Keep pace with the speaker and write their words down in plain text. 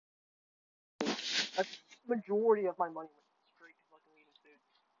majority of my money went straight to fucking weed and food,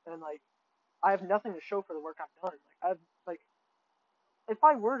 and like I have nothing to show for the work I've done. Like I've like if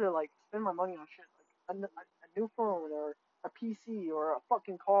I were to like spend my money on shit like a new phone or a PC or a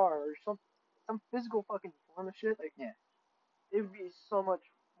fucking car or some physical fucking form of shit, like Yeah. it would be so much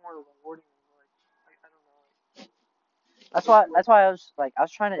more rewarding. Like I don't know. That's why I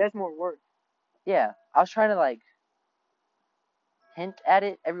was trying It to, has more work. yeah, I was trying to like hint at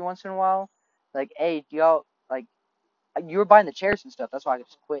it every once in a while. Like, hey, do y'all like you were buying the chairs and stuff. That's why I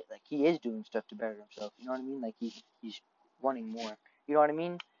just quit. Like, he is doing stuff to better himself. You know what I mean? Like, he's wanting more. You know what I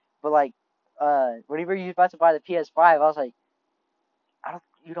mean? But like, whenever you was about to buy the PS5, I was like,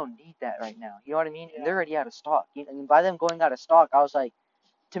 you don't need that right now. You know what I mean? And they're already out of stock. And by them going out of stock, I was like,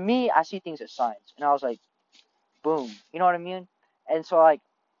 to me, I see things as signs, and I was like, boom. You know what I mean? And so like,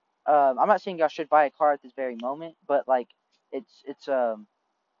 I'm not saying y'all should buy a car at this very moment, but like, it's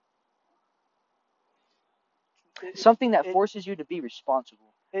It, something that it, forces you to be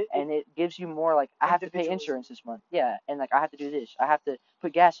responsible, it and it gives you more like, I have to pay individualism. insurance this month, yeah, and like I have to do this, I have to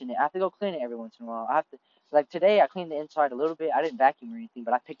put gas in it, I have to go clean it every once in a while, I have to, like today I cleaned the inside a little bit, I didn't vacuum or anything,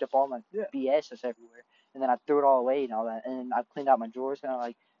 but I picked up all my Yeah. BS that's everywhere, and then I threw it all away and all that, and then I cleaned out my drawers, and I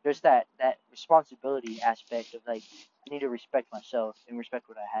like, there's that responsibility aspect of like, I need to respect myself and respect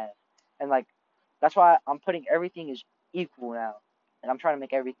what I have, and like that's why I'm putting everything as equal now, and I'm trying to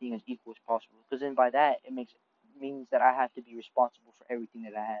make everything as equal as possible, because then by that it means that I have to be responsible for everything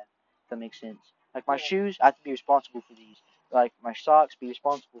that I have. If that makes sense. Like my Yeah. shoes, I have to be responsible for these. Like my socks, be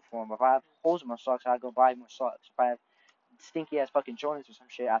responsible for them. If I have holes in my socks, I go buy more socks. If I have stinky ass fucking joints or some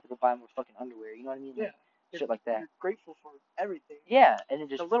shit, I have to go buy more fucking underwear. You know what I mean? Yeah. Like shit like that. You're grateful for everything. Yeah, and it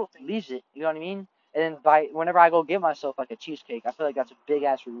The just little things. leaves it. You know what I mean? And then by whenever I go get myself like a cheesecake, I feel like that's a big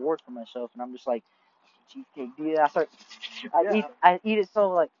ass reward for myself, and I'm just like, cheesecake, dude. Yeah. I eat it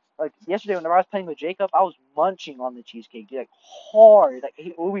so like yesterday whenever I was playing with Jacob, I was munching on the cheesecake, dude, like hard. Like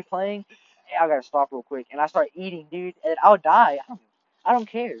we'll be playing, hey, I gotta stop real quick, and I start eating, dude, and I'll die. I don't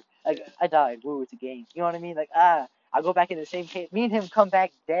care. Like Yeah. I died. Woo, it's a game. You know what I mean? Like I go back in the same cave. Me and him come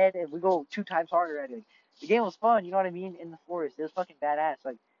back dead, and we go 2 times harder at it. The game was fun. You know what I mean? In the forest, it was fucking badass.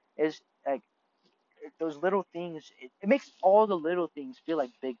 Like it's like those little things, it makes all the little things feel like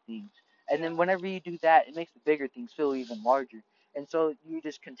big things. And then whenever you do that, it makes the bigger things feel even larger. And so you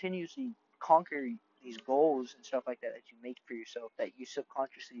just continuously conquer these goals and stuff like that that you make for yourself that you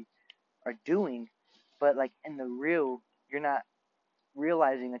subconsciously are doing, but like in the real, you're not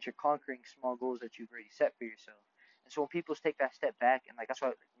realizing that you're conquering small goals that you've already set for yourself. And so when people take that step back, and like that's why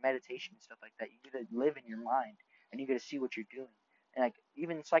like, meditation and stuff like that, you get to live in your mind and you get to see what you're doing. And like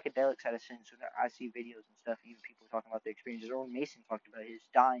even psychedelics had a sense. When I see videos and stuff, even people talking about their experiences. Owen Mason talked about his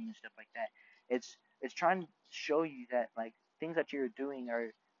dying and stuff like that. It's trying to show you that like things that you're doing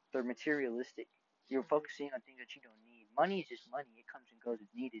they're materialistic. You're focusing on things that you don't need. Money is just money. It comes and goes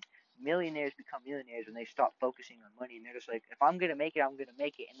as needed. Millionaires become millionaires when they stop focusing on money, and they're just like, if I'm gonna make it, I'm gonna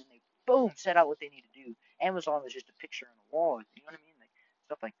make it, and then they boom set out what they need to do. Amazon is just a picture on a wall, you know what I mean? Like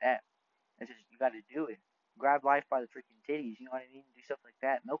stuff like that. It's just you got to do it. Grab life by the freaking titties, you know what I mean? Do stuff like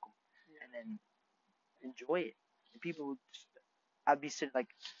that, milk them, and then enjoy it. And people, just, I'd be sitting like,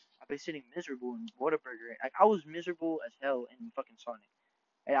 I'd be sitting miserable in Whataburger. Like I was miserable as hell in fucking Sonic,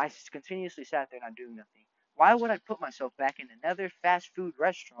 and I continuously sat there not doing nothing. Why would I put myself back in another fast food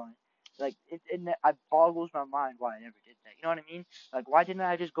restaurant? Like it boggles my mind why I never did that. You know what I mean? Like why didn't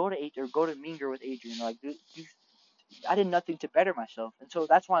I just go to Adrian or go to Mean Girl with Adrian? Like I did nothing to better myself, and so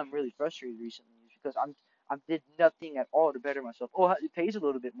that's why I'm really frustrated recently. Is because I did nothing at all to better myself. Oh, it pays a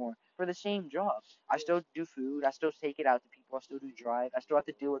little bit more for the same job. I still do food. I still take it out to people. I still do drive. I still have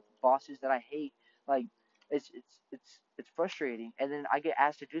to deal with bosses that I hate. Like it's frustrating. And then I get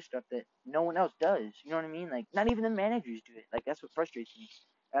asked to do stuff that no one else does. You know what I mean? Like not even the managers do it. Like that's what frustrates me.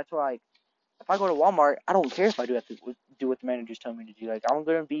 That's why like, if I go to Walmart, I don't care if I do have to do what the managers tell me to do. Like I'm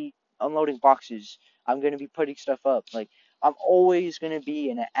gonna be unloading boxes. I'm gonna be putting stuff up. Like I'm always gonna be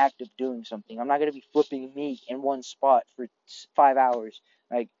in an act of doing something. I'm not gonna be flipping meat in one spot for 5 hours.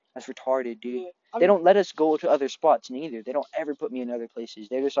 Like that's retarded, dude. They don't let us go to other spots neither. They don't ever put me in other places.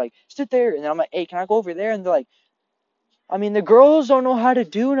 They're just like sit there, and then I'm like, hey, can I go over there? And they're like, I mean, the girls don't know how to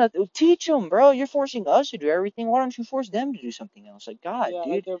do nothing. Teach them, bro. You're forcing us to do everything. Why don't you force them to do something else? Like, God, Yeah,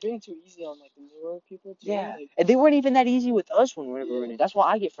 dude. like they're being too easy on like the newer people too. Yeah, Like and they weren't even that easy with us when we were in it. That's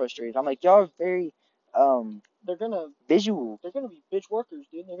why I get frustrated. I'm like, y'all are very they're gonna visual, they're gonna be bitch workers,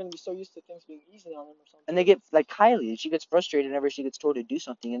 dude. They're gonna be so used to things being easy on them or and they something. get like Kylie. She gets frustrated whenever she gets told to do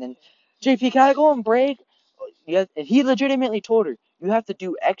something, and then JP, can I go and break? Yeah, and he legitimately told her you have to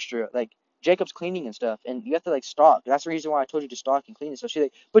do extra, like Jacob's cleaning and stuff, and you have to like stock. That's the reason why I told you to stock and clean and stuff. She's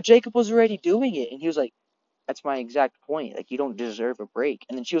like, but Jacob was already doing it, and he was like, That's my exact point. Like, you don't deserve a break.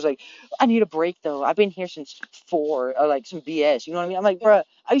 And then she was like, I need a break though. I've been here since 4, or like some BS. You know what I mean? I'm like, bruh,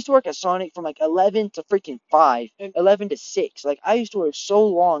 I used to work at Sonic from like 11 to freaking 5, 11 to 6. Like, I used to work so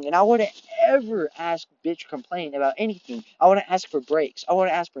long, and I wouldn't ever ask, bitch, complain about anything. I wouldn't ask for breaks. I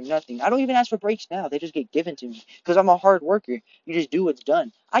wouldn't ask for nothing. I don't even ask for breaks now. They just get given to me because I'm a hard worker. You just do what's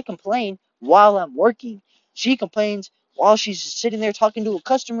done. I complain while I'm working. She complains while she's sitting there talking to a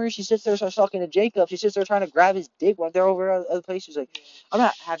customer. She sits there, starts talking to Jacob. She sits there trying to grab his dick while they're over at other places. Like, I'm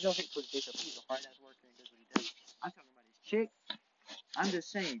not, I have no hate for Jacob. He's a hard ass worker and does what he does. I'm talking about his chick. I'm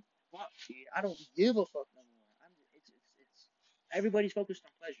just saying, fuck, dude. I don't give a fuck no more. It's everybody's focused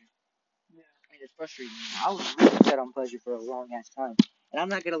on pleasure. Yeah. And it's frustrating. I was really set on pleasure for a long ass time. And I'm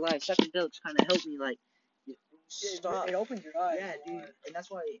not gonna lie, sucking dicks kind of helped me, like, stop. It opens your eyes. Yeah, dude. And that's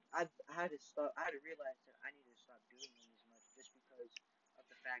why I had to stop. I had to realize that I needed to stop doing them as much, just because of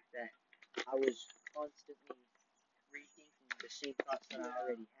the fact that I was constantly rethinking the same thoughts that I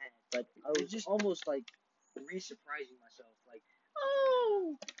already had. But I was just almost like re-surprising myself. Like,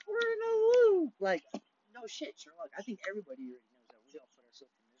 oh, we're in a loop. Like, no shit, Sherlock. I think everybody already knows that we don't put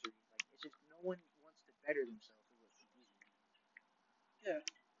ourselves in misery. Like, it's just no one wants to better themselves. Is what's confusing me. Yeah.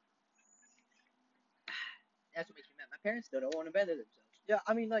 That's what makes me mad. My parents still don't want to better themselves. Yeah,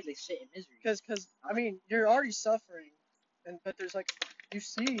 I mean, like, They sit in misery. Because I mean, you're already suffering, but there's like, you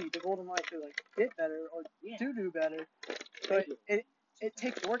see the golden light to like get better or do better, but it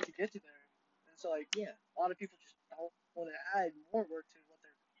takes work to get to there, and so like, Yeah. a lot of people just don't want to add more work to what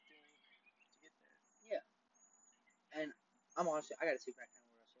they're doing to get there. Yeah. And I'm honestly, I gotta take back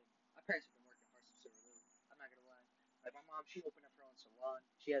kind of what I said. My parents have been working hard since they were little. I'm not gonna lie. Like, my mom, she opened up her own salon.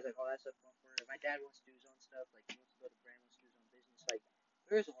 She has like all that stuff going for her. My dad wants to do his own stuff. Like, he wants to go to brand, wants to do his own business. Like,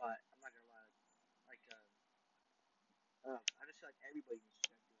 there's a lot. I'm not gonna lie. Like, I just feel like everybody needs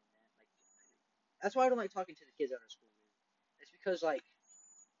to start doing that. Like, that's why I don't like talking to the kids out of school. Really. It's because, like,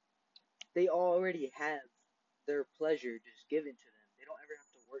 they already have their pleasure just given to them. They don't ever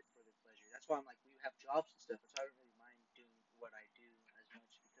have to work for their pleasure. That's why I'm like, we have jobs and stuff. That's why I don't really mind doing what I do as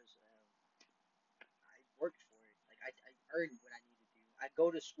much, because I worked for it. Like, I earned what I need to do. I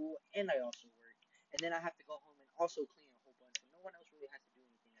go to school and I also work, and then I have to go home and also clean a whole bunch. But no one else really has to do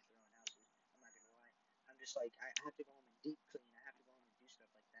anything at their own houses. I'm not gonna lie. I'm just like, I have to go home and deep clean. I have to go home and do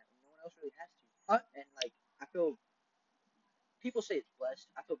stuff like that when no one else really has to. And like, I feel, people say it's blessed.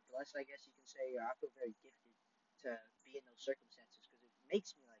 I feel blessed, I guess you can say, or I feel very gifted to be in those circumstances, because it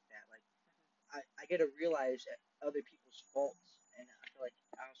makes me like that. Like, I get to realize other people's faults, and I feel like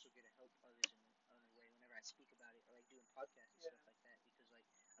I also get to help others in a way whenever I speak about it, or like doing podcasts and stuff like that, because like,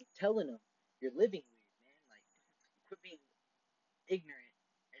 I'm telling them, you're living weird, man. Like, quit being ignorant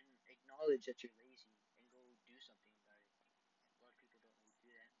and acknowledge that you're lazy and go do something about it. A lot of people don't really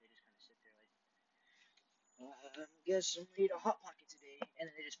do that. They just kind of sit there like, guess I'm gonna eat a hot pocket today, and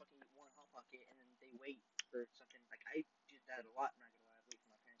then they just fucking eat one hot pocket, and then they wait for something. Like, I did that a lot. I'm not gonna lie, I wait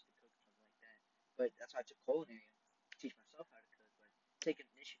for my parents to cook or something like that. But that's why I took culinary, to teach myself how to cook, like, take an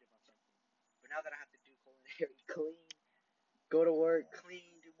initiative on something. But now that I have to do culinary, clean, go to work,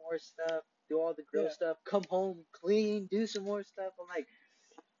 clean, do more stuff, do all the grill stuff, come home, clean, do some more stuff. I'm like,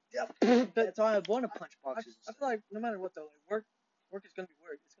 that's why I want to punch boxes. I feel like no matter what though, like, work is gonna be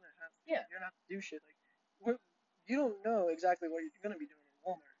work. It's gonna have, you're gonna have to do shit. Like, you don't know exactly what you're gonna be doing in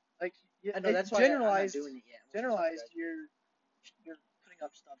Walmart. Like, I know, that's why I'm not doing it yet. Generalized, you're putting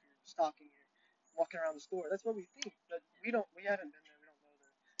up stuff, you're stocking, you're walking around the store. That's what we think, but we haven't been there. We don't know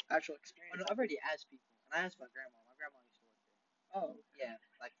the actual experience. Oh, no, I've already asked people, and I asked my grandma. My grandma used to work there. Oh, yeah,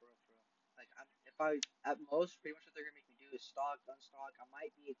 like, for real, for real. Like, if I, at most, pretty much what they're gonna make me do is stock, unstock. I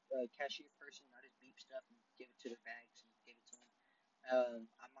might be a cashier person. I just beep stuff and give it to their bags and give it to them.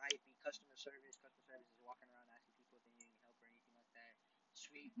 I might be customer service. Customer service is walking around asking people if they need any help or anything like that.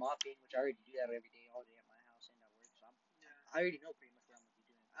 Sweep, mopping, which I already do that every day, all day at my house and at work. So I already know pretty much what I'm gonna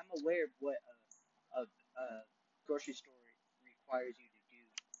be doing. I'm aware of what a grocery store requires you to do,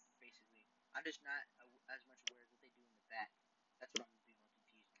 basically. I'm just not as much aware of what they do in the back. That's what I'm gonna be more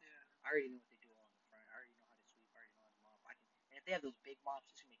confused. Yeah. I already know what they do all in the front. I already know how to sweep. I already know how to mop. And if they have those big mops,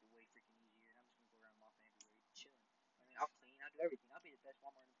 it's gonna make it way freaking easier. And I'm just gonna go around mopping everywhere, chilling. I mean, I'll clean. I'll do everything. I'll be the best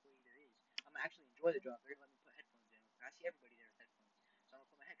Walmart employee there is. I'm gonna actually enjoy the job. They're gonna let me put headphones in. I see everybody there with headphones, so I'm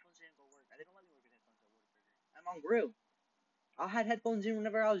gonna put my headphones in and go work. They don't let me work with headphones at Whataburger. I'm on grill. I had headphones in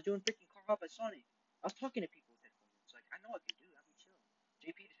whenever I was doing freaking car hop at Sonic. I was talking to people with headphones in. It's like, I know what you do. I'll be chilling.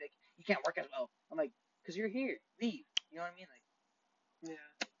 JP just like, you can't work as well. I'm like, because you're here. Leave. You know what I mean? Like, yeah.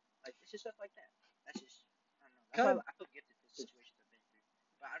 Like, it's just stuff like that. That's just, I don't know. That's why I feel gifted to the situations I've been through.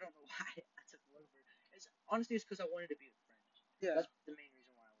 But I don't know why I took Whataburger. Honestly, it's because I wanted to be with friends. Yeah. That's the main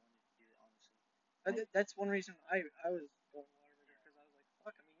reason why I wanted to do it, honestly. That's one reason I was going Waterburger because I was like,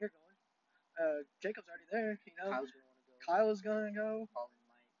 fuck. I mean, you're going. Jacob's already there. You know. Kyle's gonna want to go. Kyle's gonna go. Colin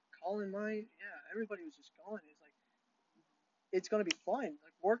might. Colin might. Yeah, everybody was just going. It's like it's gonna be fun.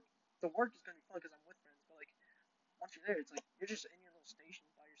 Like the work is gonna be fun because I'm with friends. But like once you're there, it's like you're just in your little station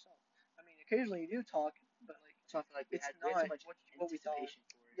by yourself. I mean, occasionally you do talk, but like So I feel like we it's had not too much what we thought. anticipation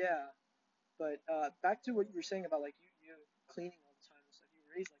for it. Yeah, but back to what you were saying about like you cleaning all the time and stuff. You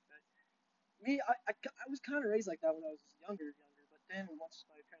were raised like that. Me, I was kind of raised like that when I was younger. But then once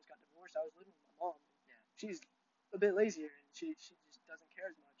my parents got divorced, I was living with my mom. Yeah. She's a bit lazier and she just doesn't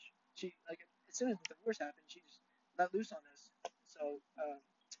care as much. She like as soon as the divorce happened, she just let loose on us. So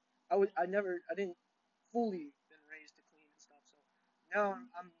I didn't fully been raised to clean and stuff. So now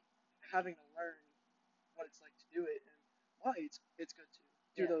I'm having to learn what it's like to do it and why it's good to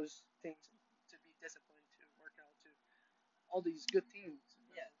do those things, to be disciplined, to work out, to all these good things.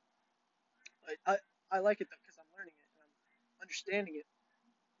 Yeah. I like it though because I'm learning it and I'm understanding it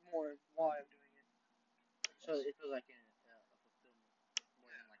more of why I'm doing it. So it feels like a fulfillment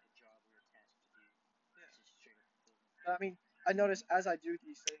more than like a job or a task to do. Yeah. It's just straight up fulfillment. But I mean, I notice as I do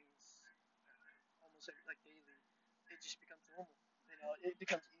these things, almost like daily, it just becomes normal. You know, it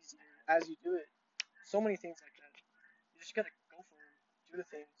becomes easier as you do it. So many things like that. You just gotta go for them, do the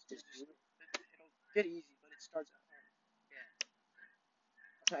things. Just do it. It'll get easy, but it starts at home. Yeah.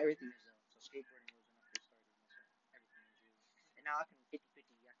 That's how everything is though. So skateboarding was when I first started. That's how everything is really. And now I can 50-50.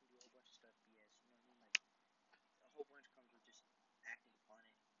 I can do a whole bunch of stuff. BS. You know what I mean? Like a whole bunch comes with just acting upon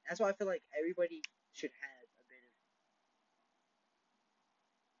it. That's why I feel like everybody should have a bit of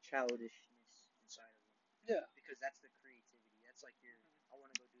childishness inside of them. Yeah. Because that's the creativity. That's like your, I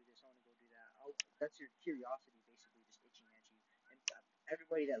want to go do this, I want to go do that. That's your curiosity basically just itching at you. And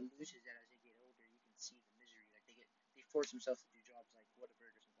everybody that loses that as they get older, you can see the misery. Like they force themselves to do jobs like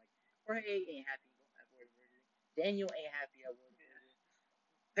Whataburger. Like Jorge ain't happy at Whataburger. Daniel ain't happy at Whataburger.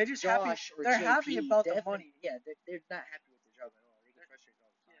 They just Josh happy. or They're JP, happy about the money. Yeah, they're not happy with their job at all. They get frustrated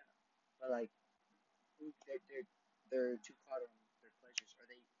all the time. Yeah. But like they're too caught on their pleasures, or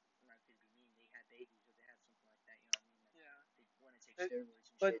they, not to be mean, they had babies or they had something like that. You know what I mean? Like, Yeah. They want to take steroids and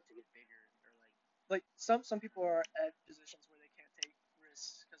shit to get bigger, or like some people are at positions where they can't take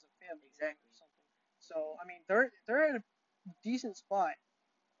risks because of family. Exactly. Or something. So I mean, they're at a decent spot,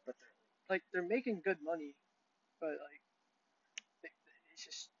 but they're making good money, but like it's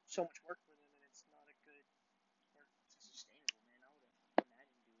just so much work for them, and it's not a good work. It's unsustainable, man. I would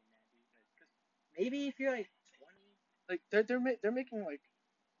imagine doing that, dude. Like, maybe if you're like 20, like they're making like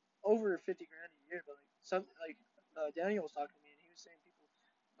over 50 grand a year, but like some like Daniel was talking to me and he was saying people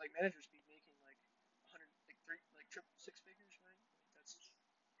like managers be making like 100 like triple six figures, right? Like that's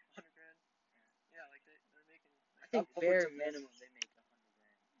 100 grand. Yeah, like they're making. Like, I think bare minimum they make 100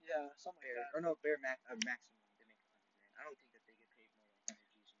 grand. Yeah, something like that. Or no, maximum they make 100 grand. I don't think that they get paid more than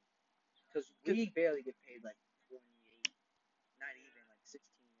 100 usually, because we barely get paid like 28, not even like 16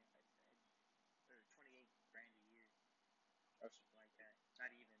 or 28 grand a year or something like that.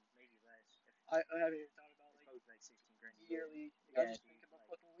 Not even, maybe less. I haven't even thought about like 16 grand yearly. Yeah, I just think about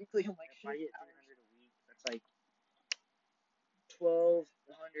fucking weekly. I'm like, if I shit. get 300 a week, that's like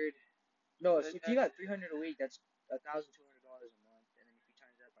 1,200. No, if you got 300 a week, that's $1,200 a month, and then if you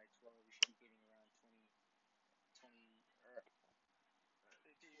times that by 12, you should be getting around 20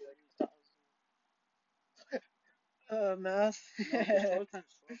 or Math. No, 12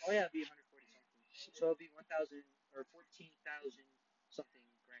 times 12. Oh yeah, it'd be 140 something. So it'd be 1,000 or 14,000 something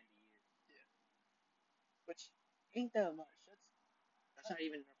grand a year. Yeah. Which ain't that much. That's not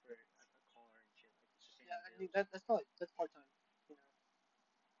even enough for a car and shit. Like, it's just I mean that's part time. You know.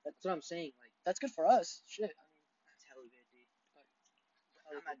 That's what I'm saying. Like, that's good for us. Shit. I mean, that's hella good, dude. But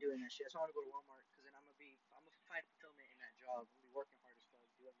I'm not doing that shit. So I want to go to Walmart, because then I'm gonna find fulfillment in that job. I'm gonna be working hard as fuck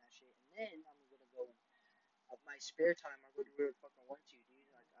doing that shit, and then I'm gonna go. My spare time, I go do whatever the fuck I want to, dude.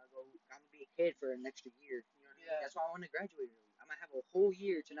 Like I'm gonna be a kid for an extra year. You know what I mean? That's why I want to graduate early. I'm gonna have a whole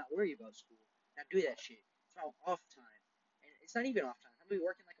year to not worry about school, not do that shit. It's my off time, and it's not even off time. I'm gonna be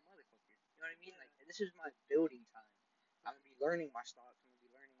working like a motherfucker. You know what I mean? Like, this is my building time. I'm gonna be learning my stocks. I'm gonna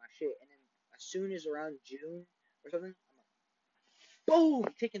be learning my shit, and then as soon as around June or something, I'm gonna boom,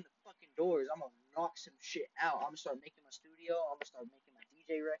 kicking the fucking doors. I'm gonna knock some shit out. I'm gonna start making my studio. I'm gonna start making my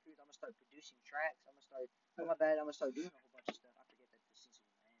DJ records. I'm gonna start producing tracks. I'm gonna start. Oh my bad. I'm gonna start doing a whole bunch of stuff. I forget that the season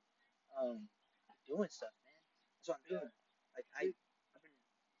was in. Doing stuff, man. That's what I'm doing. Like I've been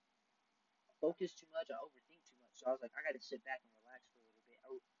focused too much. I overthink too much. So I was like, I gotta sit back and relax for a little bit.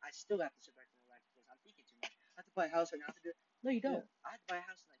 I still have to sit back and relax because I'm thinking too much. I have to buy a house right now. I have to do it. No, you don't. I have to buy a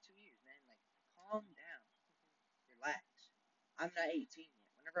house in like 2 years, man. Like, calm down, relax. I'm not 18 yet.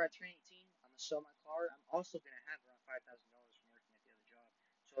 Whenever I turn 18, I'm gonna sell my car, I'm also gonna have around $5,000 from working at the other job.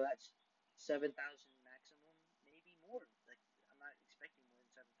 So that's 7,000 maximum, maybe more. Like I'm not expecting more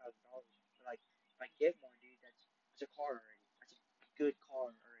than $7,000. But like if I get more, dude, that's a car already. That's a good car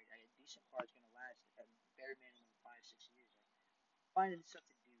already. Like, a decent car is gonna last at bare minimum 5, 6 years. Like finding stuff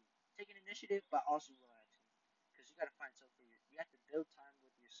to do, taking initiative, but also relaxing. Because you gotta find stuff for you. You have to build time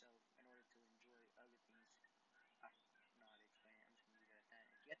with yourself in order to enjoy other things. I don't know how to explain it. I'm just gonna leave it at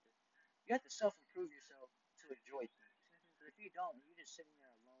that. You have to self improve yourself to enjoy things. Because if you don't, you're just sitting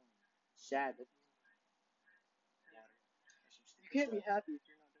there alone and sad. Like water or some You stupid can't be stuff. happy if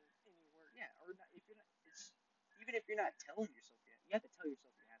you're not doing any work. Yeah, or not, if you're not. It's even if you're not telling yourself that, you have to tell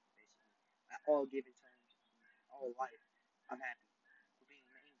yourself you're happy. Basically, at all given times, all life, I'm happy. Or being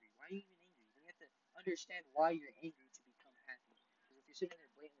angry. Why are you even angry? Then you have to understand why you're angry to become happy. Because if you're sitting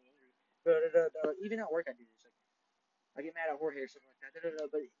there blatantly angry, even at work I do this. Like I get mad at Jorge or something like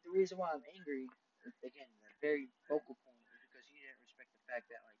that. But the reason why I'm angry, again, the very vocal point, is because he didn't respect the fact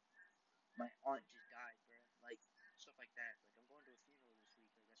that like my aunt just died, bro. Like stuff like that. Like I'm going to a funeral this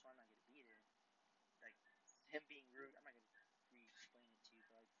week. Like that's why I'm not gonna be there. Like him being rude. I'm not gonna re-explain it to you,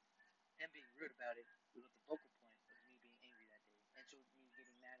 but like him being rude about it was at the vocal point of me being angry that day, and so me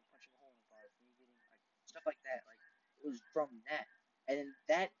getting mad and punching a hole in the bar, me getting like stuff like that. Like it was from that, and then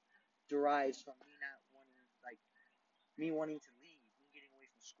that derives from me not wanting like me wanting to leave, me getting away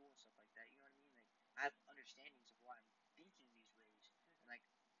from school and stuff like that. You know what I mean? Like I have understandings of why I'm thinking these ways, and like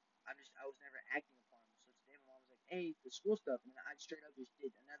I was never acting upon them. So today my mom was like, "Hey, the school stuff," and then I straight up just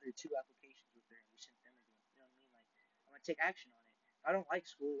did another 2 applications with her, and we sent them again. You know what I mean? Like I'm gonna take action on it. If I don't like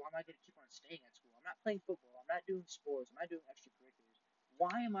school, why am I gonna keep on staying at school? I'm not playing football. I'm not doing sports. I'm not doing extracurriculars.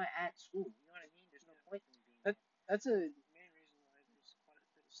 Why am I at school? You know what I mean? There's no point in me being there. That's a main reason why there's quite a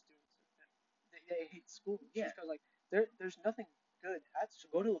bit of students that they hate school. Yeah. Because like there's nothing good at So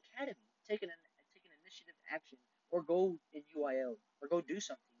school. go to academy, take an initiative action, or go in UIL, or go do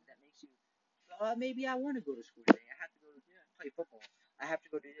something that makes you. Maybe I want to go to school today. I have to go to play football. I have to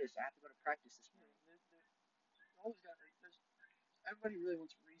go do this. I have to go to practice this morning. Always got like there's everybody really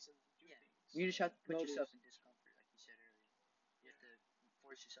wants reasons to do things. You just have to put Motives. yourself in discomfort, like you said earlier. You have to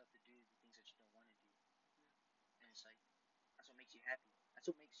force yourself to do the things that you don't want to do, and it's like that's what makes you happy. That's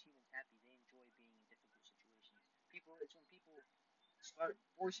what makes humans happy. They enjoy being in difficult situations. It's when people start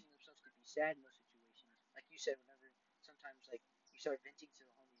forcing themselves to be sad in those situations. Like you said, whenever sometimes like you start venting to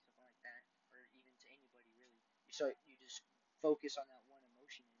the homies, something like that, or even to anybody really, you just focus on that one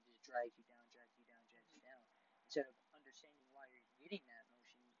emotion and it just drags you down, drags you down, drags you down. Instead of understanding why you're getting that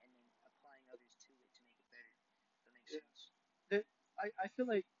emotion and then applying others to it to make it better. That makes sense. I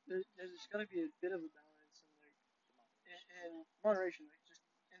feel like there's got to be a bit of a balance and like in moderation, like just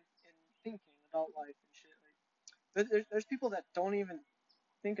in thinking about life and shit. Like there's people that don't even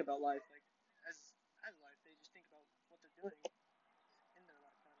think about life like as life. They just think about what they're doing in their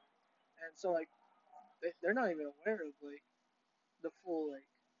lifetime, and so like they're not even aware of like the full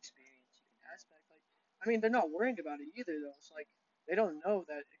like Experience you can aspect. Like I mean, they're not worrying about it either though. It's like they don't know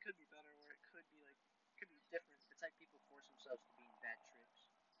that it could be better or it could be like it could be different. It's like people force themselves to be in bad trips,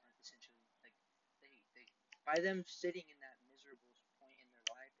 essentially. Like they by them sitting in that miserable point in their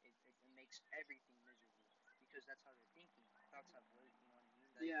life, it makes everything miserable because that's how they're thinking. Thoughts have work, you know what I mean?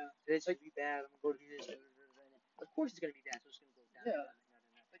 Like, Yeah. this like, be bad. I'm gonna go do this. Of course, it's gonna be bad. So it's gonna go down, Yeah.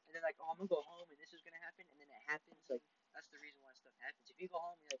 and then like, oh, I'm gonna go home and this is gonna happen, and then it happens. Like that's the reason why stuff happens. If you go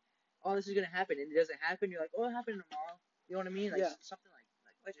home, you're like, oh, this is gonna happen, and it doesn't happen, you're like, oh, it'll happen tomorrow. You know what I mean? Like something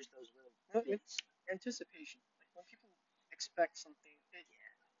like just those little bits. Anticipation. Like when people expect something,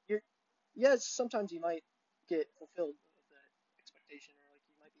 yes, sometimes you might get fulfilled of that expectation, or like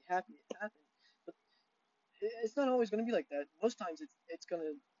you might be happy it happened, but it's not always going to be like that. Most times it's going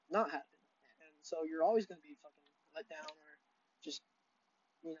to not happen, and so you're always going to be fucking let down or just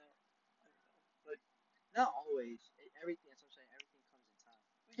you know, I don't know. But not always. Everything. That's what I'm saying. Everything comes in time.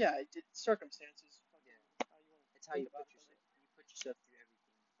 Yeah, circumstances. Yeah. How you want to It's how you put yourself. You put yourself through everything.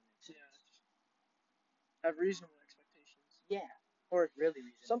 That makes sense. Yeah. Just have reasonable expectations. Yeah. Or really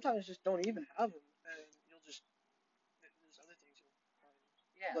reasonable. Sometimes just don't even have them, and you'll just there's other things you'll find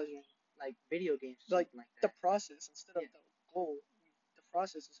pleasure. Like video games, like that. The process instead of the goal. The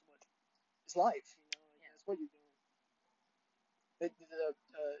process is what is life. You know, like that's what you're doing.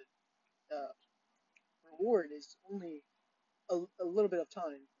 The reward is only a little bit of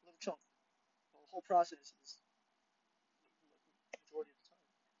time, a little chunk. The whole process is the majority of the time.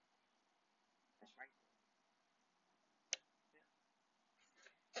 That's right.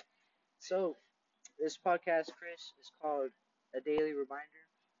 Yeah. So, this podcast, Chris, is called A Daily Reminder.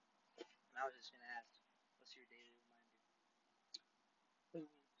 And I was just going to ask, what's your daily reminder? What do you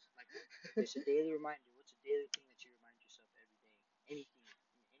mean? Like, It's a daily reminder. What's a daily thing that you remind yourself every day? Anything in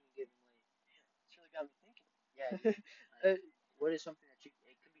any given way. It's really got me thinking. Yeah. Like, what is something that you?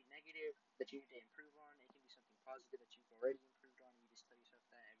 It could be negative that you need to improve on. It can be something positive that you've already improved on. And you just tell yourself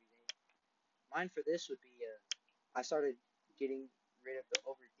that every day. Mine for this would be I started getting rid of the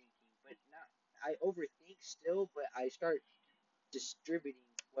overthinking, but not I overthink still, but I start distributing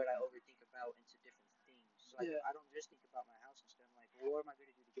what I overthink about into different things. So like Yeah. I don't just think about my house and stuff. I'm like, well, what am I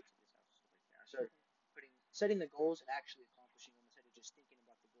going to do to get to this house? Stuff like that. I start setting the goals and actually accomplishing them instead of just thinking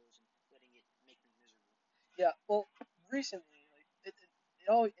about the goals and letting it make me miserable. Yeah. Well, recently, like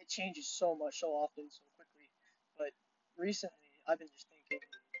it changes so much, so often, so quickly. But recently, I've been just thinking,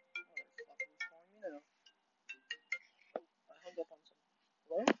 oh, they're fucking calling me now. I hung up on some.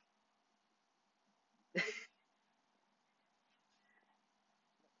 Hello?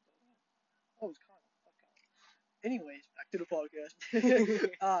 Oh, it's Connor. Fuck Connor. Anyways, back to the podcast.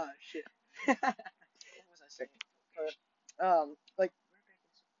 Shit. What was I saying? Like,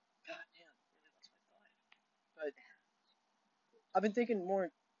 god damn, really lost my thought. But I've been thinking more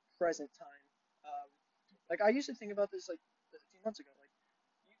in present time. Like I used to think about this like a few months ago. Like,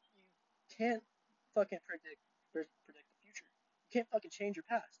 you can't fucking predict the future. You can't fucking change your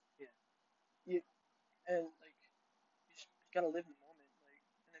past. Yeah. You and like you just gotta live in the moment. Like,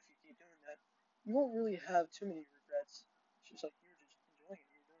 and if you keep doing that, you won't really have too many regrets. It's just like you're just enjoying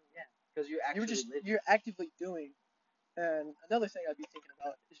it. You're doing it. Yeah. Because you're actually living. You're actively doing. And another thing I'd be thinking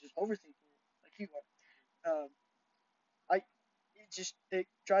about is just overthinking, like you are. It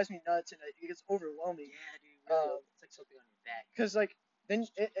drives me nuts and it gets overwhelming. Yeah, dude. Really, it's like something on your back. Because like then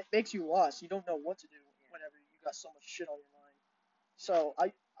it makes you lost. You don't know what to do whenever you got so much shit on your mind. So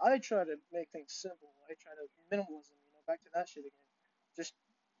I try to make things simple. I try to minimalism. Back to that shit again. Just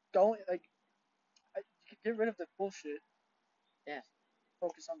go like get rid of the bullshit. Yeah.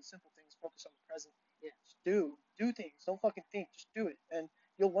 Focus on the simple things. Focus on the present. Yeah. Just do things. Don't fucking think. Just do it, and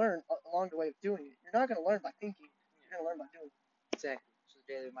you'll learn along the way of doing it. You're not gonna learn by thinking. You're gonna learn by doing it. Exactly. So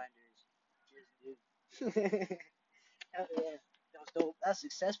the daily reminder is just do. Hell yeah. That was dope. That was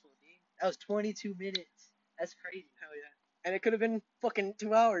successful, dude. That was 22 minutes. That's crazy. Hell yeah. And it could have been fucking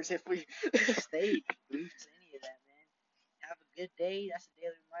 2 hours if we stayed brief to any of that, man. Have a good day. That's a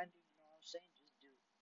daily reminder. You know what I'm saying?